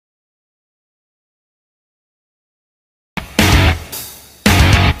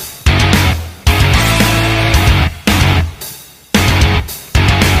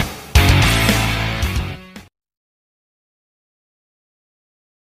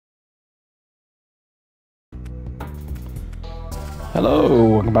Hello,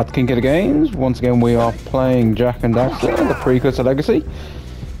 welcome back to King Kid Games. Once again, we are playing Jak And Daxter, the precursor legacy.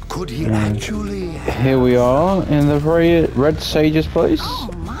 Could he actually? Here we are in the very Red Sage's place. Oh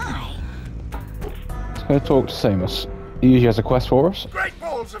my! Let's go talk to Samus. He usually has a quest for us. Great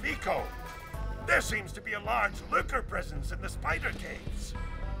balls of eco! There seems to be a large lurker presence in the spider caves.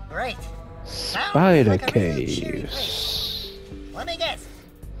 Great. Spider Sounds like a real caves. Let me guess.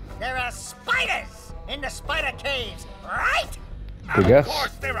 There are spiders in the spider caves, right? Good guess. Of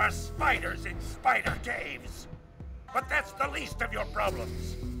course there are spiders in spider caves. But that's the least of your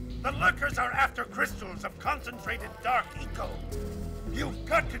problems. The lurkers are after crystals of concentrated dark eco. You've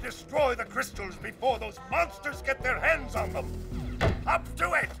got to destroy the crystals before those monsters get their hands on them. Up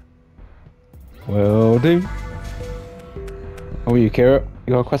to it! Will do. How are you, Kira?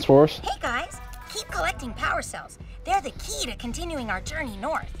 You got a quest for us? Hey guys, keep collecting power cells. They're the key to continuing our journey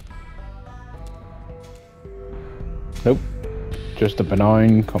north. Nope. Just the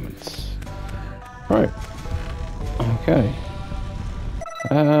benign comments. Right. Okay.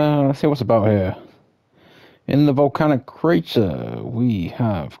 Let's see what's about here. In the volcanic crater, we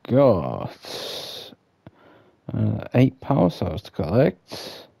have got 8 power cells to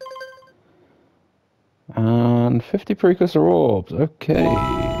collect. And 50 precursor orbs. Okay.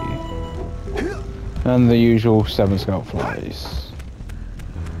 And the usual 7 scout flies.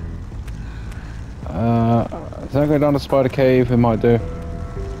 Does that go down the spider cave? It might do.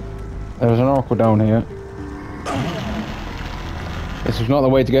 There was an oracle down here. This was not the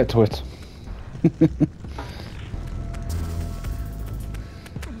way to get to it.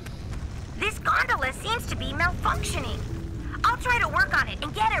 This gondola seems to be malfunctioning. I'll try to work on it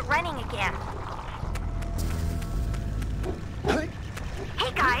and get it running again.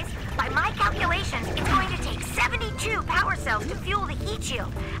 Hey guys, by my calculations, it's going to take 72 power cells to fuel the heat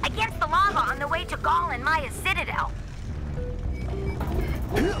shield against the lava on the way to Gaul and Maya's citadel.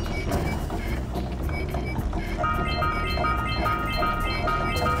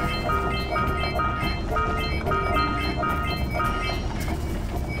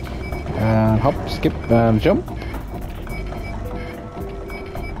 And hop, skip, jump.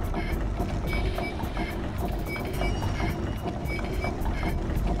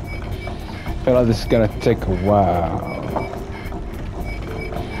 I feel like this is gonna take a while.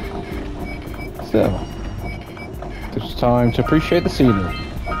 So, it's time to appreciate the scenery.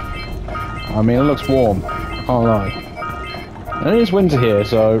 I mean, it looks warm, I can't lie. And it is winter here,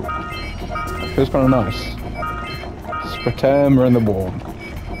 so it feels kind of nice. Just pretend we're in the warm.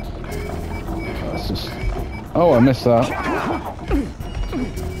 Let's just... Oh, I missed that.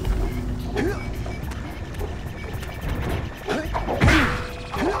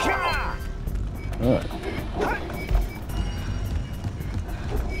 Alright.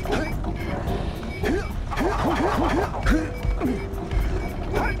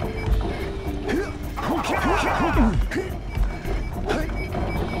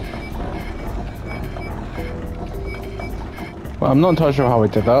 Well, I'm not entirely sure how I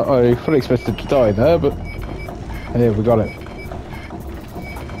did that. I fully expected to die there, but hey, we got it.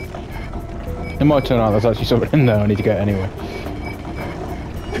 It might turn out there's actually something in there I need to get anyway.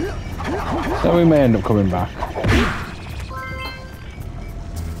 So we may end up coming back.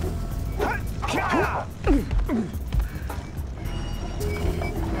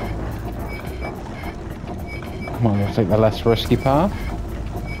 Might as well take the less risky path.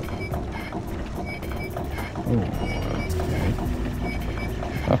 Ooh,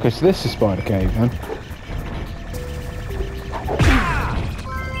 okay, so this is Spider Cave then.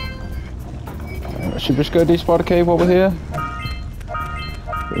 Should we just go do Spider Cave while we're here?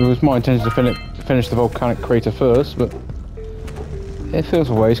 It was my intention to finish the volcanic crater first, but it feels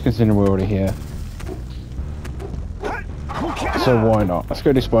a waste considering we're already here. So why not? Let's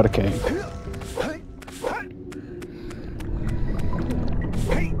go do Spider Cave.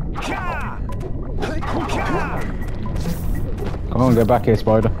 Come on, go back here,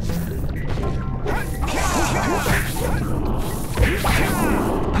 Spider.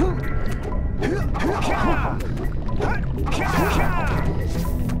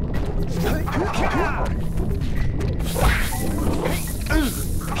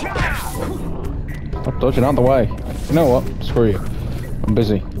 Stop dodging out the way. You know what? Screw you. I'm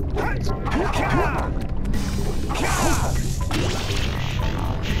busy.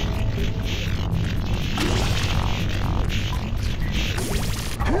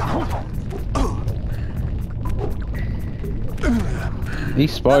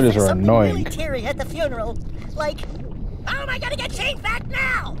 These spiders are annoying. Really teary at the funeral. Like, how am I gonna get Shane back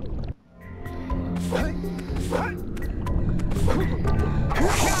now?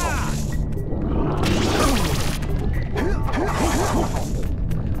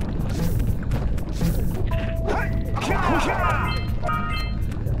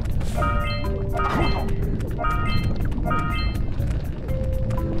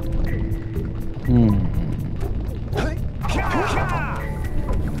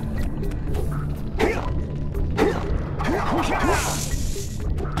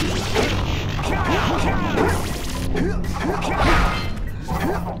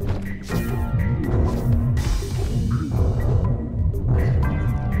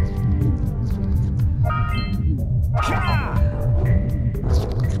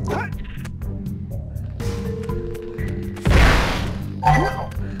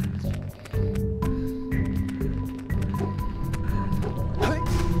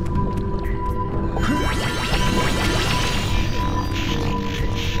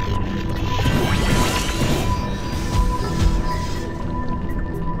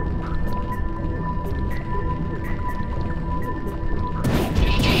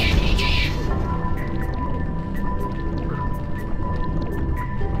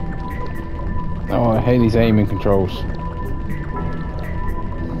 Oh, I hate these aiming controls.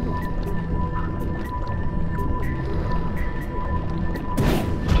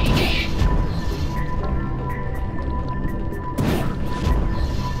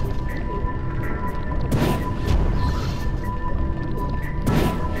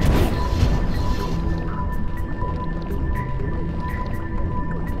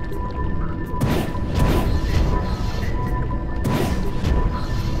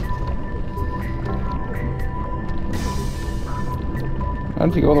 How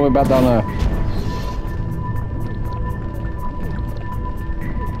did you go all the way back down there?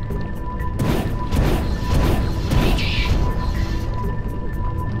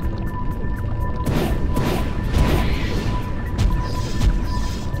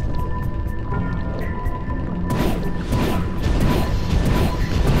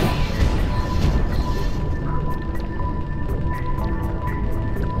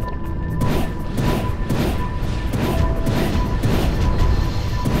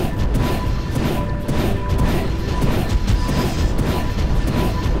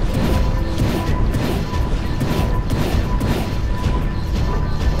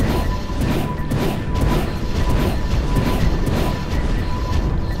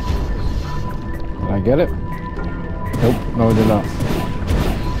 Get it? Nope, no I did not.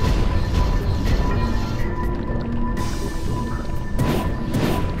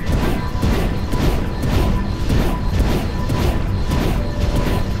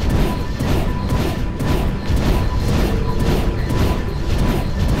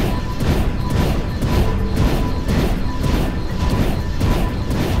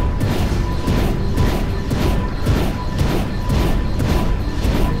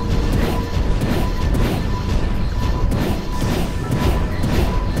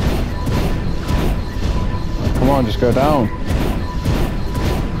 Just go down.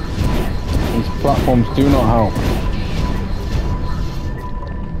 These platforms do not help.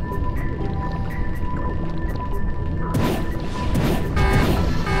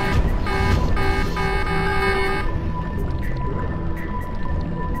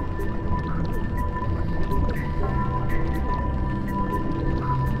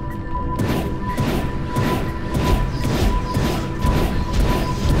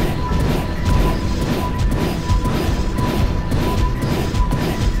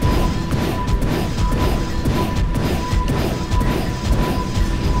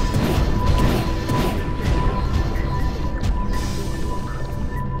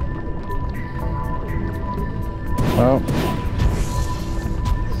 Well,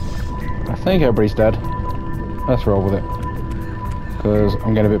 I think everybody's dead. Let's roll with it, because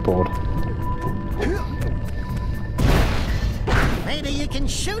I'm getting a bit bored. Maybe you can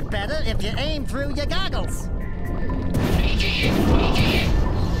shoot better if you aim through your goggles.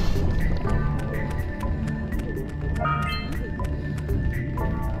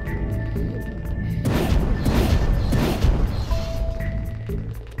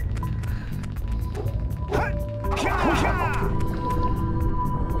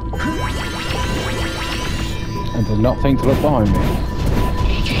 And did not think to look behind me.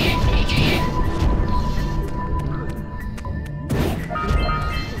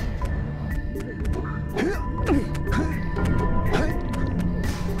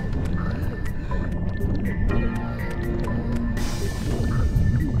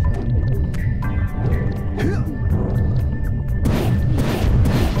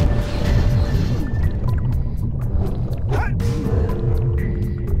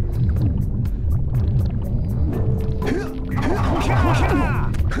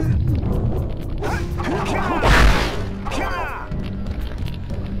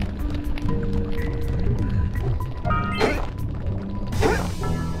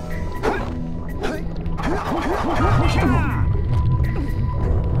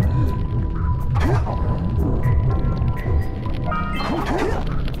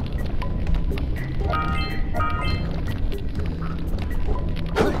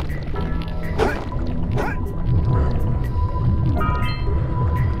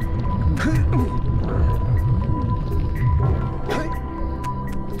 Well,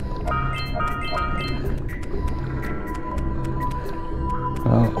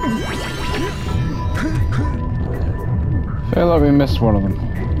 feel like we missed one of them.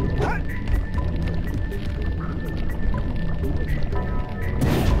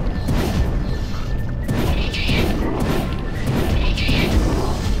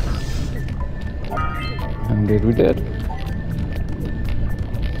 Indeed we did.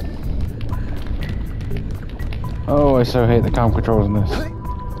 Oh, I so hate the cam controls in this.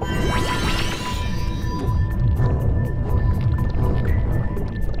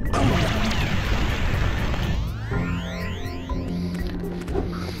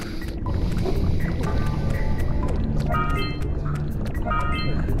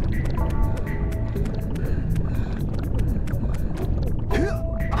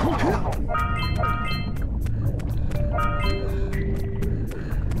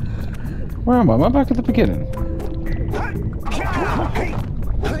 Where am I? Am I back at the beginning?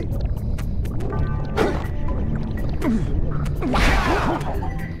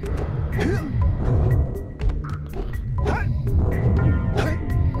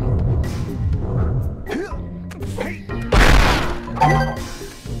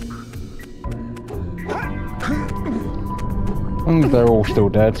 They're all still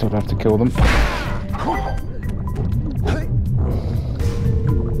dead, so I'd have to kill them.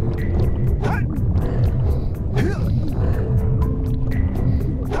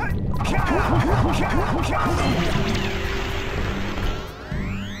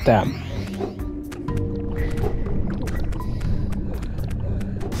 Damn.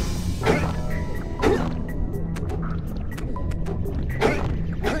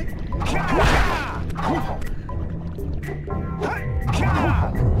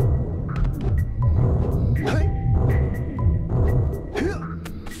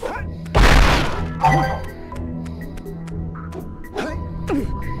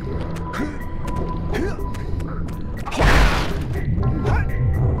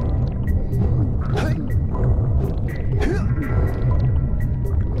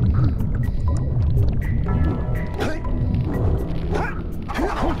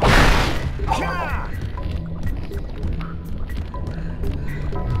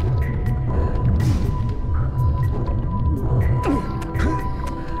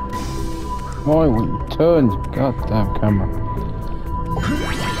 Why won't you turn, you goddamn camera?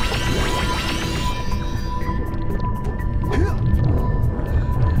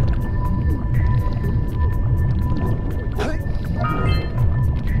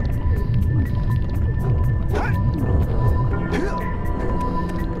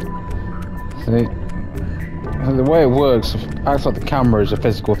 See, the way it works, it acts like the camera is a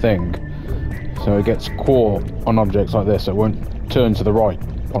physical thing, so it gets caught on objects like this, so it won't turn to the right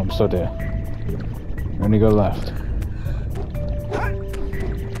while I'm stood here. Only go left.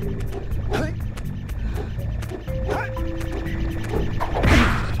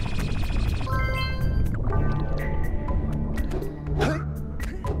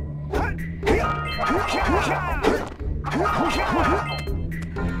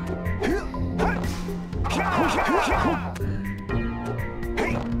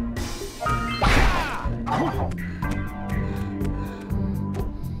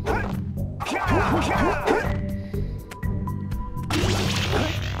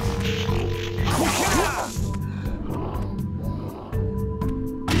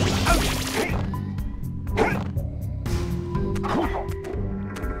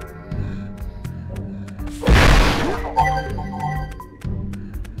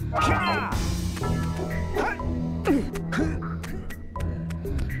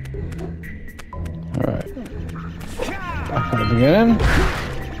 Alright. Back at the beginning.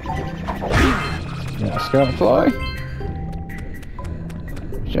 Yeah, scout fly.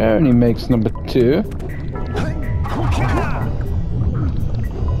 Which only makes number 2.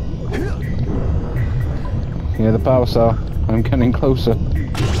 Yeah, the power cell. I'm getting closer.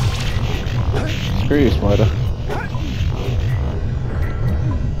 Screw you, spider.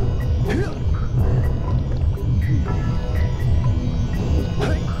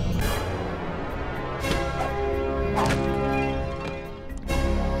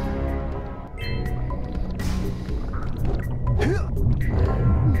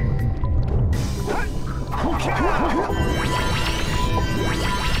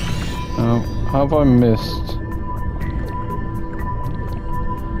 Have I missed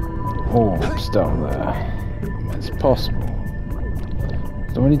orbs down there? It's possible.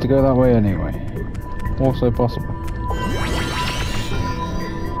 Do I need to go that way anyway? Also possible.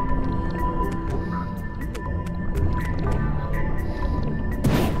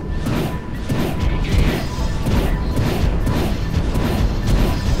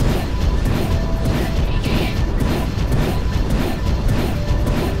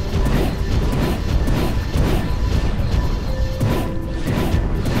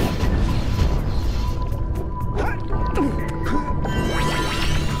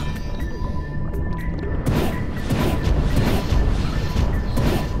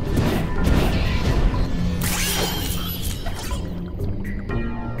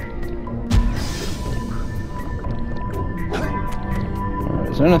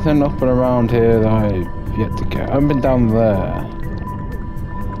 Is there anything up and around here that I've yet to get? I haven't been down there.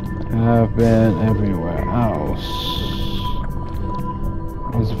 I've been everywhere else.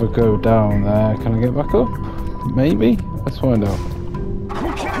 As if I go down there, can I get back up? Maybe? Let's find out.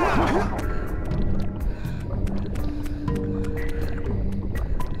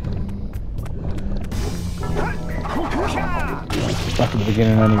 Back at the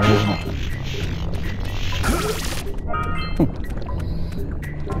beginning anyway, isn't it?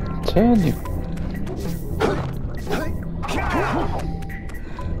 Turn you.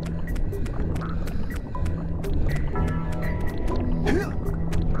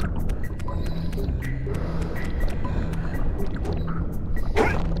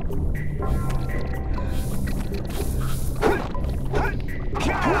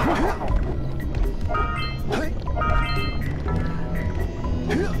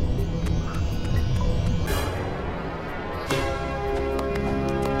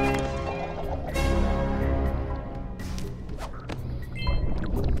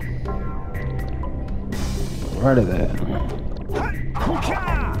 Right of there.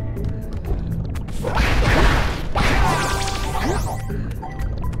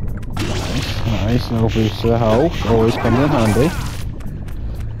 Nice, no boost to the hull. Always comes in handy.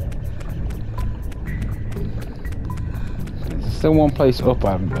 There's still one place up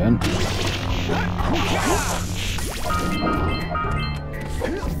I haven't been.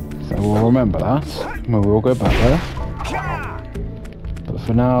 So we'll remember that. Maybe we'll go back there. But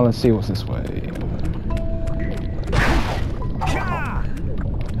for now, let's see what's this way.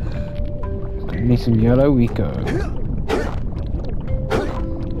 Need some yellow eco.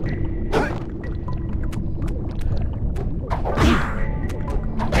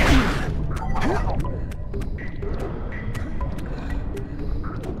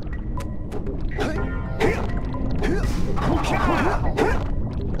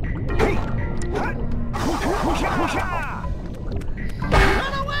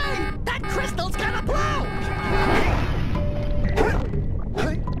 Run away! That crystal's gonna blow!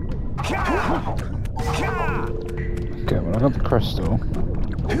 Okay, well I got the crystal.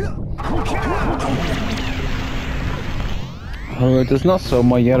 Oh, it does not solve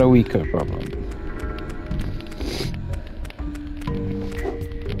my yellow eco problem.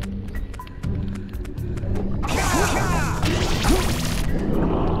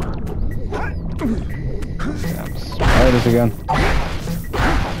 Damn spiders again.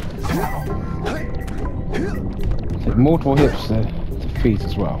 Take multiple hits to feet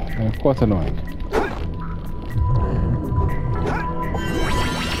as well. They're quite annoying.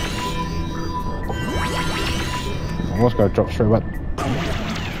 I was going to drop straight back.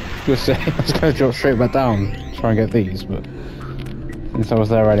 I was going to drop straight back down, try and get these, but since I was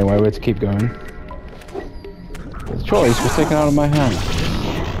there anyway, we had to keep going. But the choice was taken out of my hand.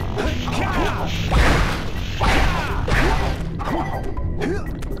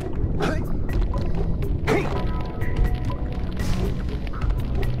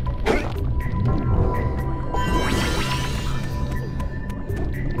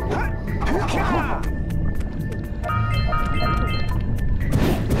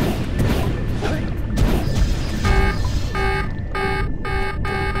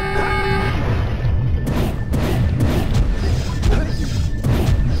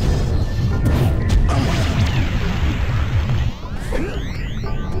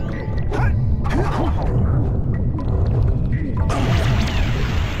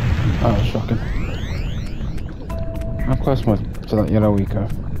 Oh, that's shocking. How close am I to that yellow eco?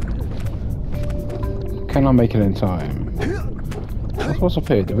 Can I make it in time? What's up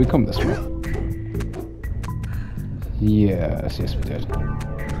here? Did we come this way? Yes, yes we did.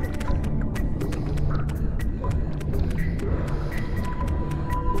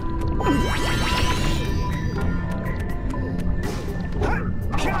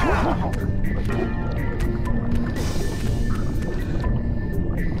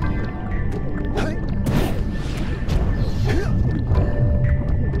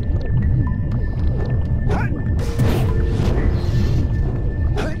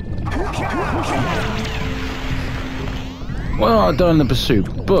 Well, I've done the pursuit,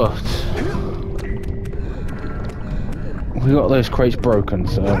 but we got those crates broken,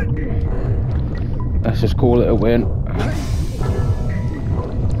 so let's just call it a win.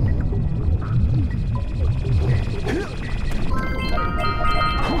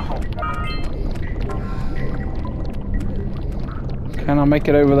 Can I make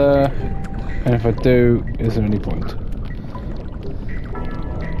it over there? And if I do, is there any point?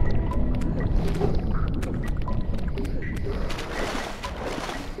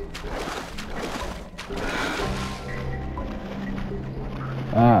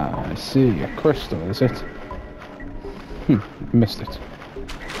 see, a crystal, is it? Missed it.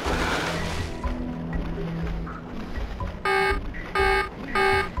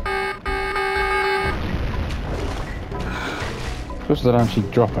 Crystals don't actually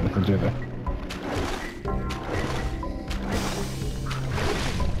drop anything, do they?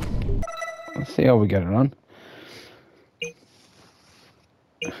 Let's see how we get it on.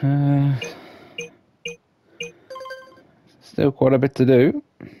 Still quite a bit to do.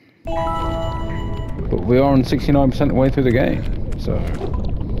 But we are on 69% of the way through the game, so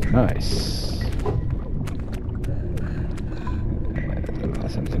nice.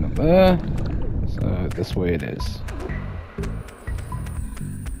 There's something up there, so this way it is.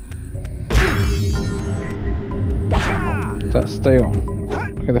 Does that stay on?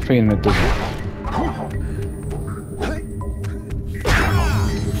 I get the feeling it doesn't.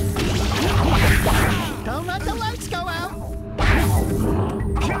 Don't let the lights go out.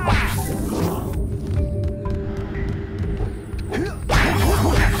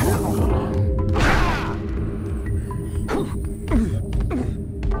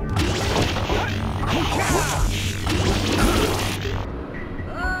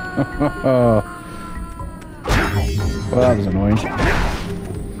 Well, that was annoying. Get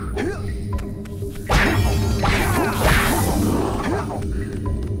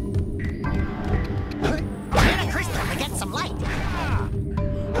a crystal to get some light.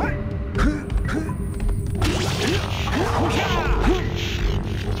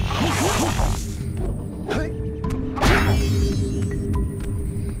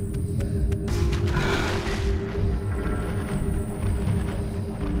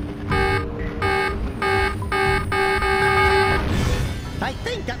 I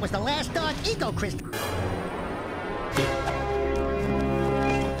think that was the last dark eco crystal.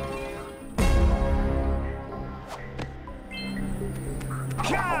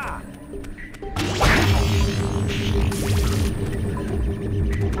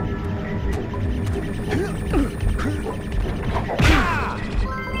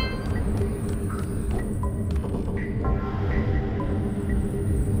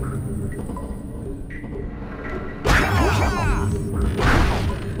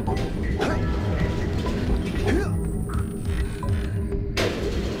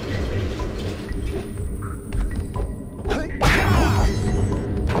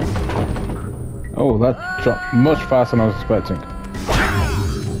 Oh, that dropped much faster than I was expecting.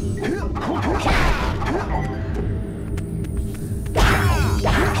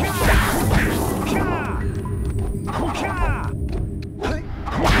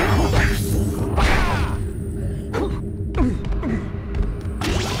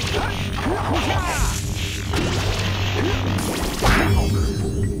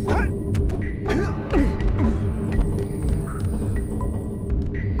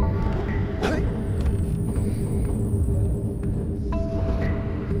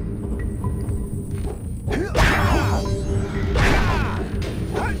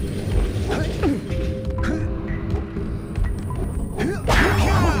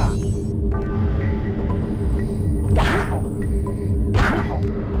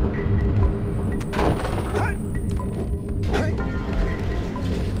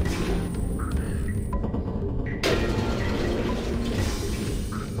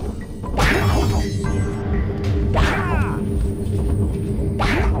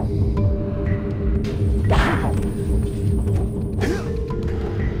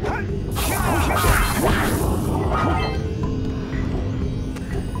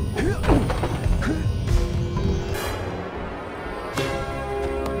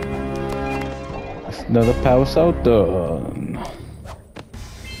 Another power cell done.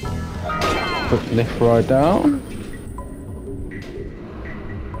 Quick lift right down.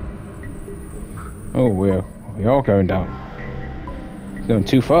 Oh, we are going down. It's going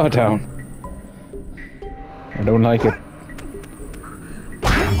too far down. I don't like it.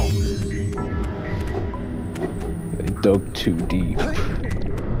 They dug too deep.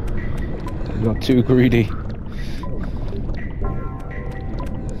 They got too greedy.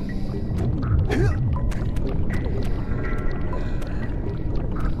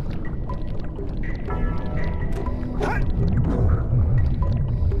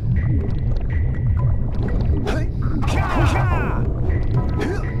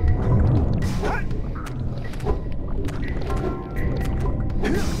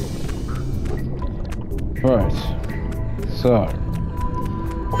 Right, so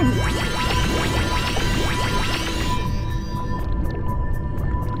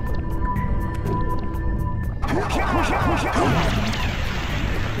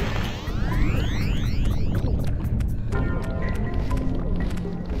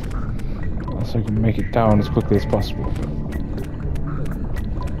so I can make it down as quickly as possible.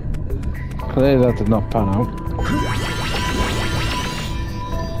 Clearly that did not pan out.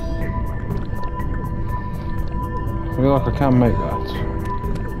 I feel like I can make that.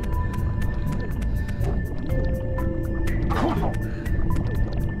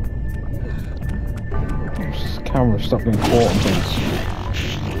 This camera stopped being caught on things.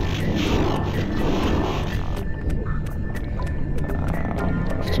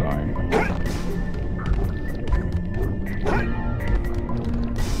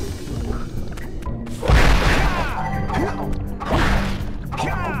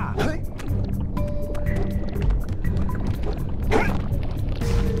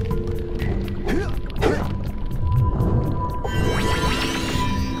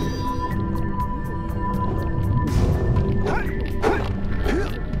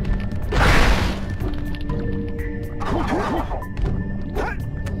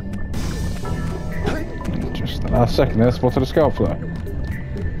 Last second there, spotted a scalp flow.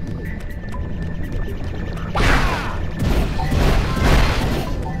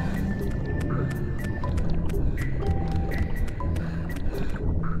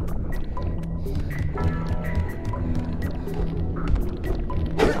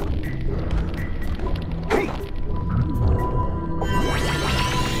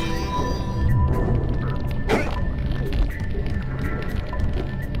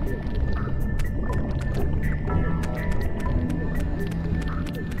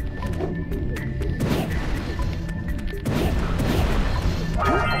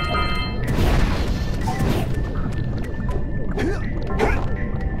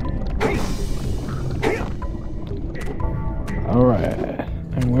 Alright,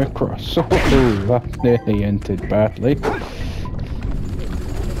 and we're across. Oh, that nearly ended badly.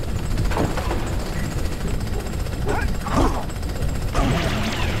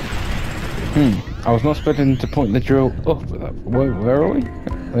 I was not expecting to point the drill up. Where are we?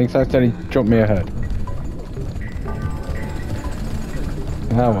 I think Saturday jumped me ahead.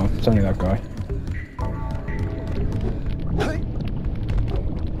 Ah well, it's only that guy.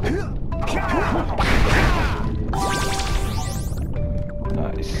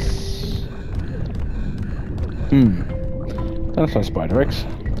 Nice. That's like Spider X.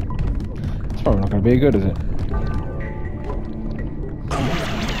 It's probably not going to be good, is it?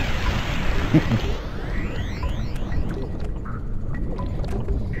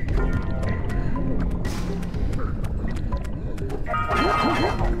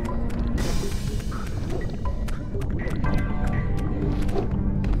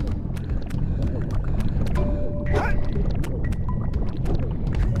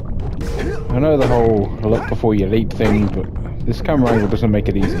 I know the whole look before you leap thing, but this camera angle doesn't make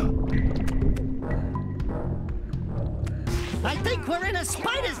it easy. I think we're in a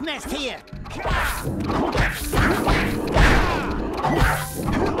spider's nest here.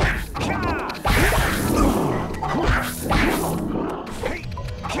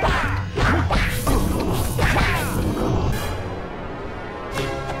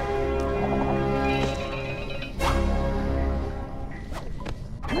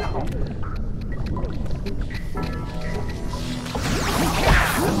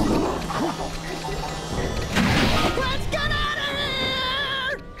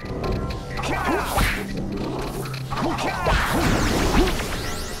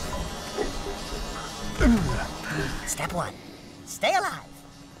 Step 1, stay alive.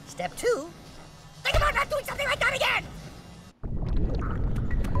 Step 2, think about not doing something like that again!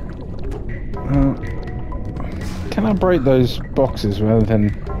 Can I break those boxes rather than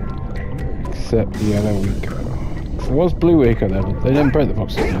accept the yellow Eco? There was blue Eco there, but they didn't break the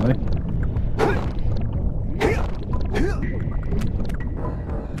boxes, did they?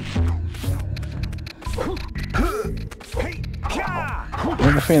 I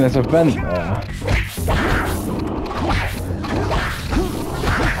have a feeling there's a vent there.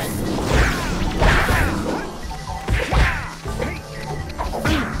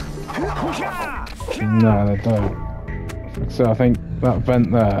 No, they don't. So I think that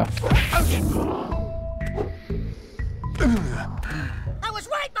vent there. I was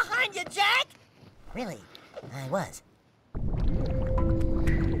right behind you, Jak! Really, I was.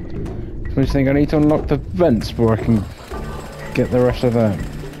 So you think I need to unlock the vents before I can get the rest of them?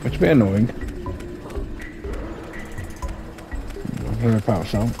 Which would be annoying. I hear a power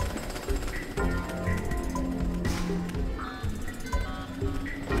sound.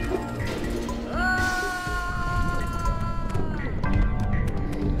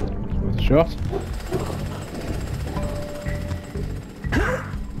 Shot.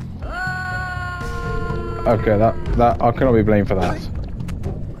 Okay, that I cannot be blamed for that.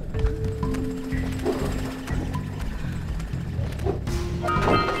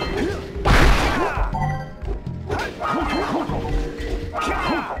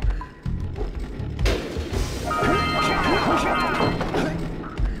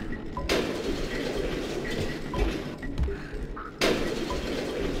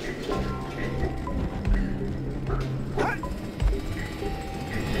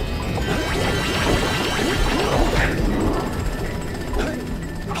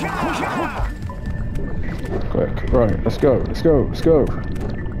 Right, let's go, let's go, let's go. Don't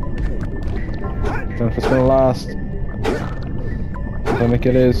know if it's gonna last. I don't think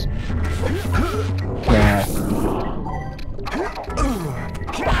it is. Nah.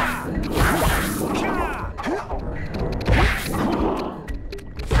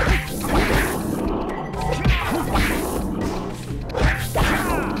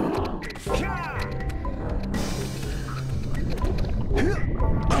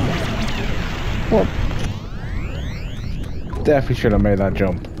 What? Definitely should have made that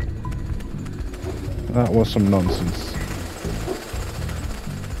jump. That was some nonsense.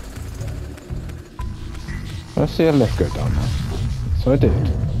 I see a lift go down there. So I did.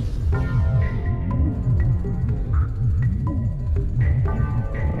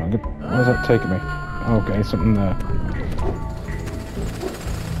 Where's that taking me? Okay, something there.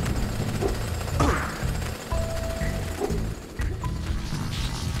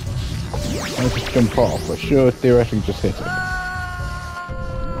 I just jump off, but should theoretically just hit it.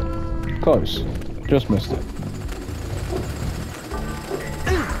 Close. Just missed it.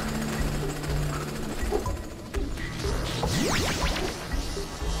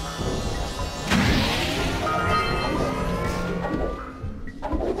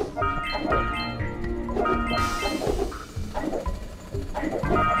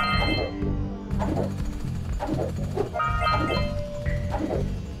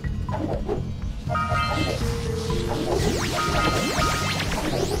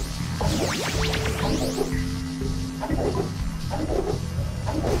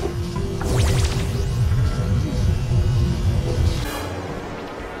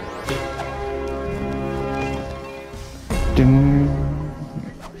 Ding.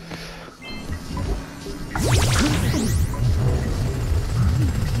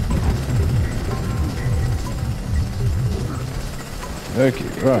 Okay,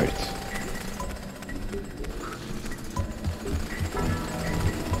 right.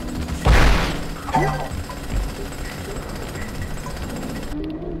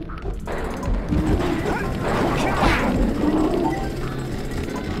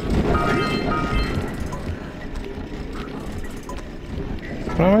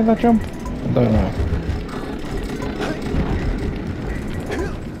 Can I make that jump? I don't know.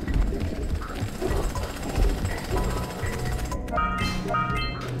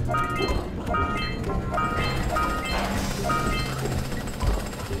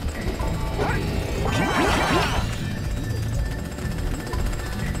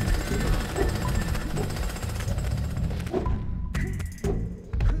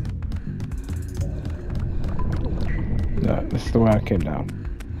 No, this is the way I came down.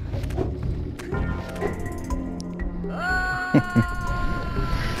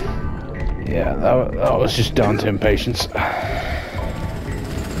 Yeah, that was just down to impatience.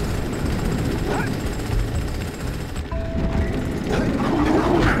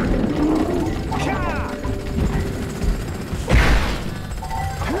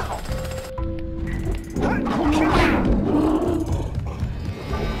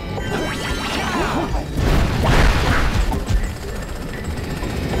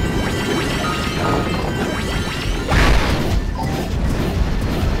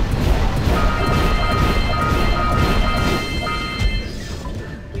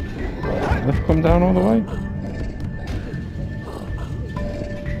 Lift come down all the way?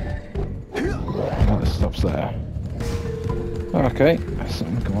 Oh, this stops there. Okay, that's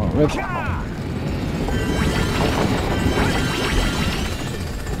something to come out with.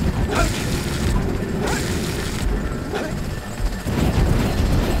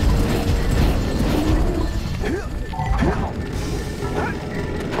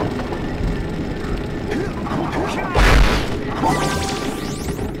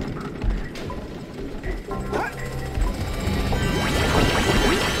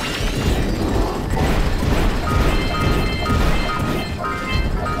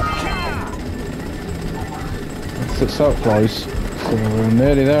 At scout flies, so we're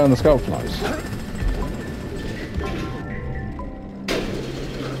nearly there on the scout flies.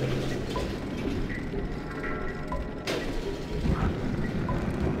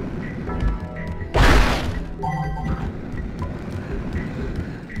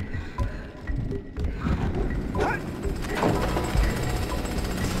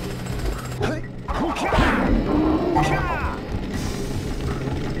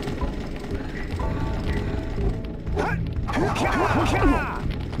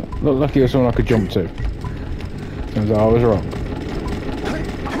 Look lucky it was someone I could jump to. Turns out I was wrong.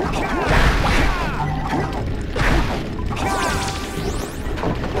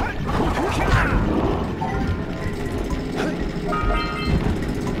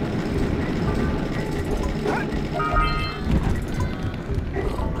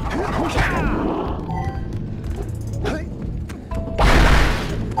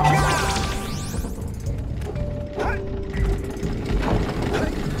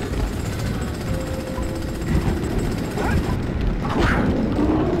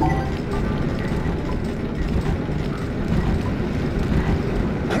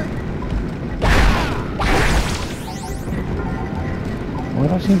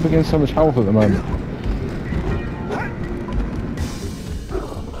 seem to be getting so much health at the moment?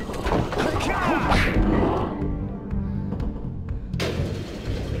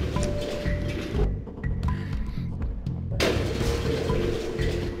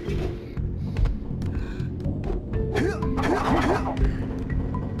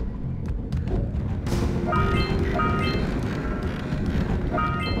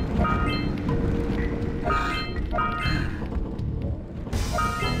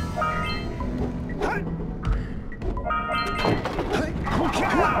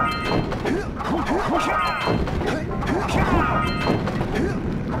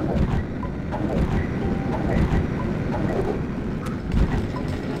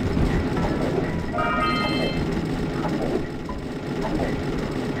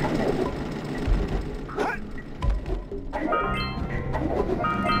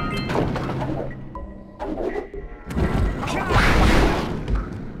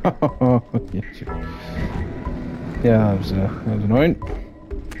 Yeah, that was annoying.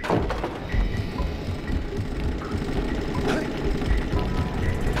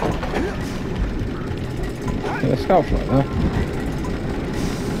 Yeah, scout flight there.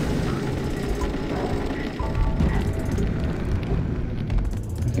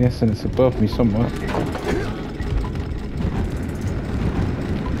 I'm guessing it's above me somewhere.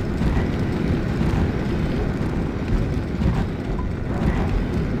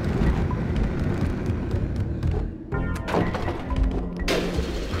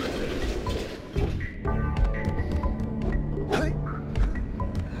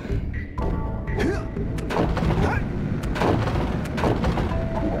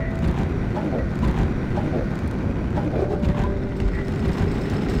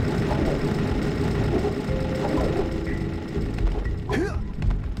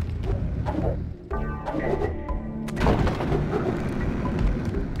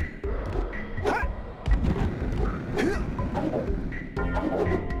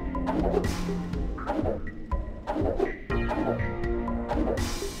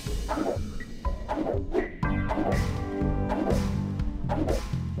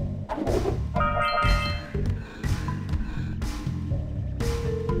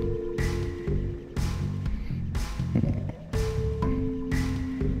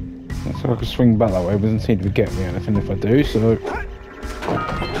 So I could swing back that way, but it doesn't seem to get me anything if I do, so...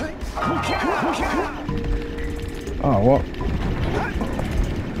 Oh, what?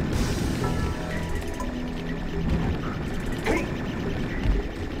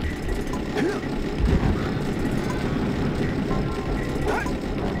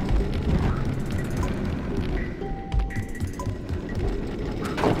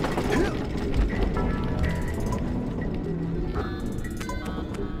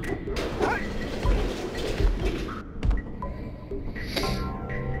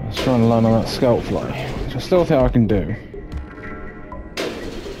 Trying to land on that scout fly, which I still think I can do.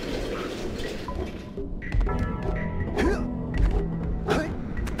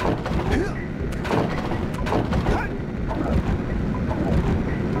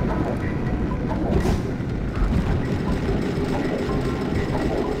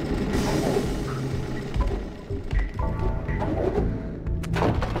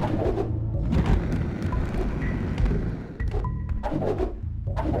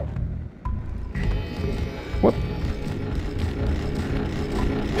 What?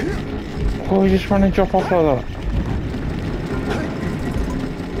 Oh, he's just trying to drop off like that.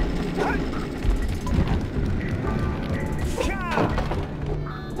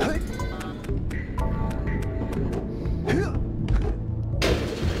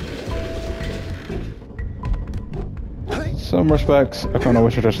 In some respects, I kind of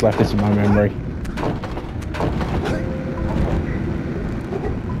wish I just left this in my memory.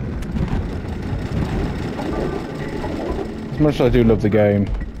 As much as I do love the game,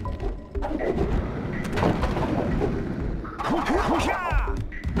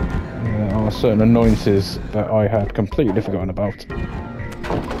 there are certain annoyances that I had completely forgotten about.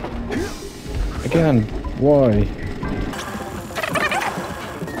 Again, why?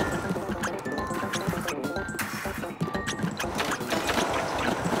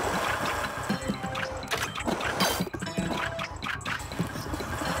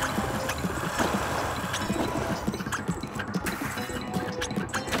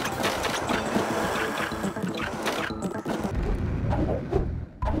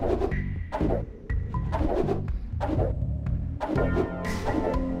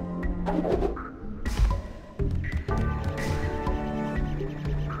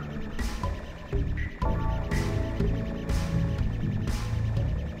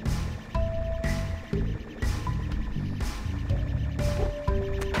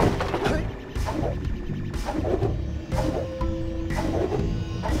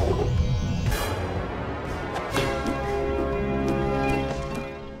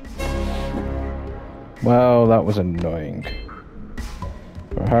 Well, that was annoying.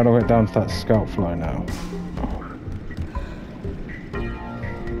 But how do I get down to that scout fly now?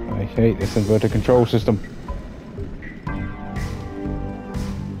 I hate this inverted control system.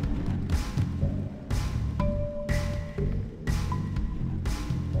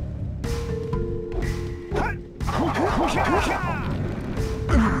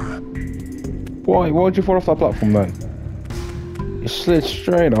 Why'd you fall off that platform then? You slid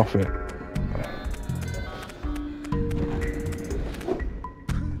straight off it.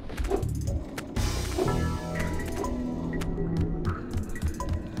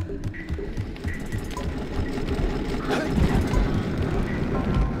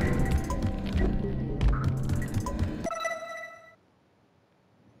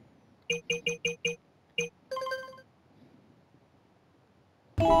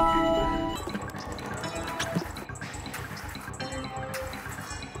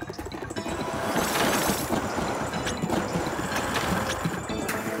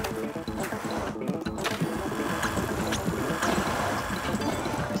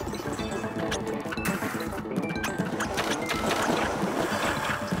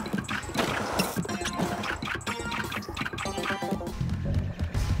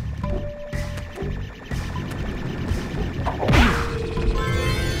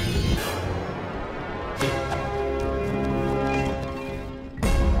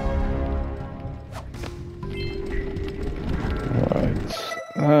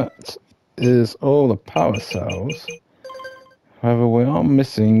 That is all the power cells. However, we are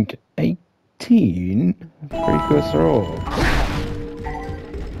missing 18 precursor orbs.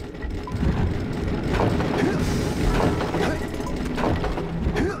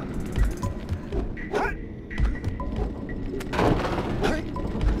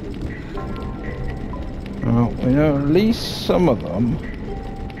 Well, we know at least some of them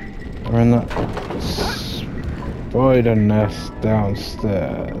are in that spider nest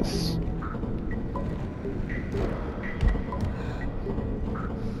downstairs.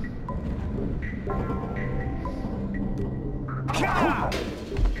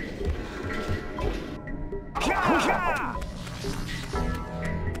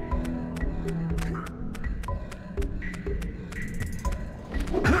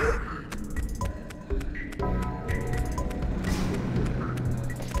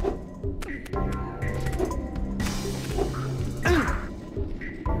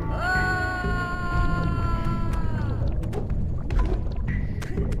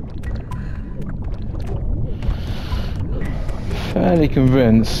 Fairly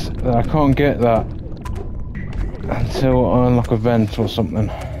convinced that I can't get that until I unlock a vent or something.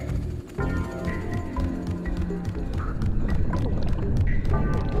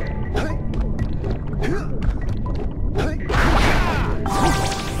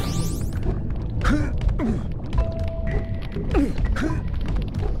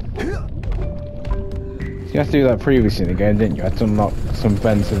 You had to do that previously in the game, didn't you? You had to unlock some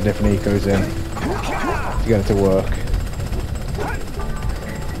vents with different ecos in to get it to work.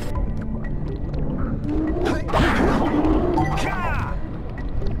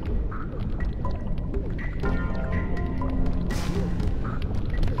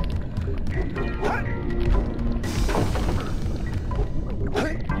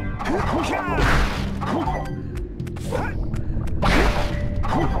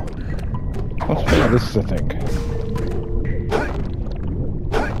 This is the thing.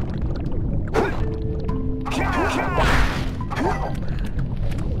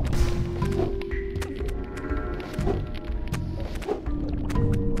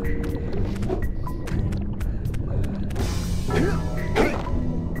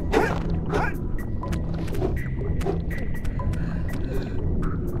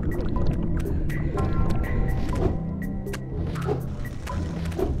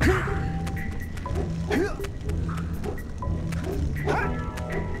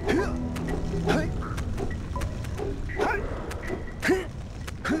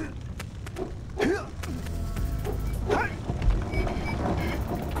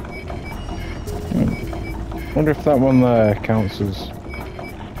 I wonder if that one there counts as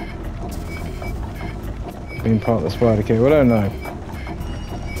being part of the spider cave. I don't know. I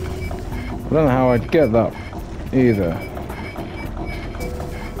don't know how I'd get that either.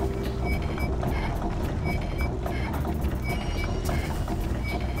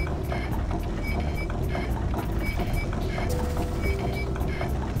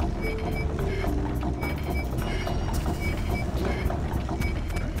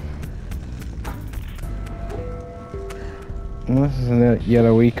 Well, this is a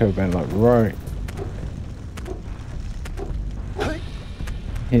yellow eco vent, like right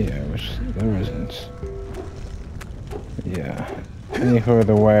here, which there isn't. Yeah. Any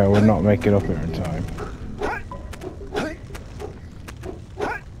further away, I would not make it up here in time.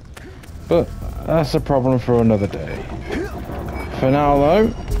 But that's a problem for another day. For now, though,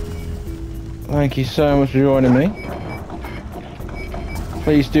 thank you so much for joining me.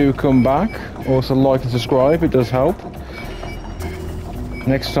 Please do come back. Also, like and subscribe. It does help.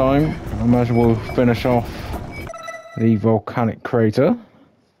 Next time, I imagine we'll finish off the volcanic crater.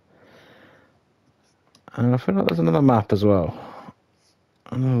 And I feel like there's another map as well.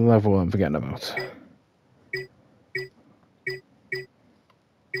 Another level I'm forgetting about.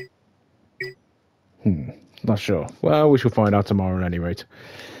 Not sure. Well, we shall find out tomorrow at any rate.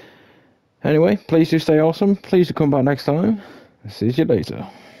 Anyway, please do stay awesome. Please do come back next time. See you later.